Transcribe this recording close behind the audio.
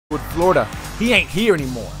Florida. He ain't here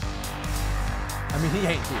anymore. I mean, he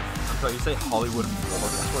ain't here. So you say Hollywood, Florida.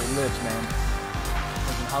 That's where he lives, man.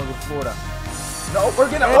 He's in Hollywood, Florida. No, we're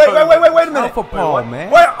gonna wait a minute. Alpha Paul,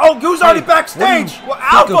 man. Wait, oh, Goo's already backstage. What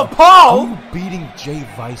Alpha Paul. Who beating Jay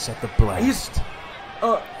Vice at the blast?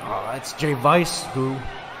 Oh, that's Jay Vice, Goo.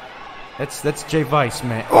 That's Jay Vice,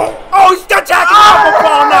 man. Oh, he's attacking Alpha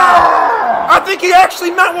Paul now. I think he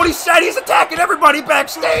actually meant what he said. He's attacking everybody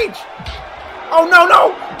backstage. Oh no,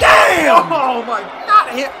 no! Damn! Oh my! Not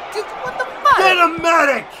him! Dude, what the fuck? Get a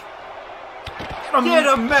medic! Get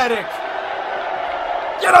a medic!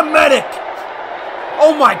 Get a medic!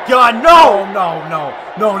 Oh my God! No! No! No!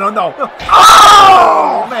 No! No! No!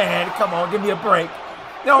 Oh man! Come on, give me a break.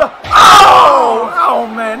 No! Oh! Oh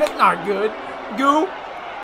man, that's not good. Goo,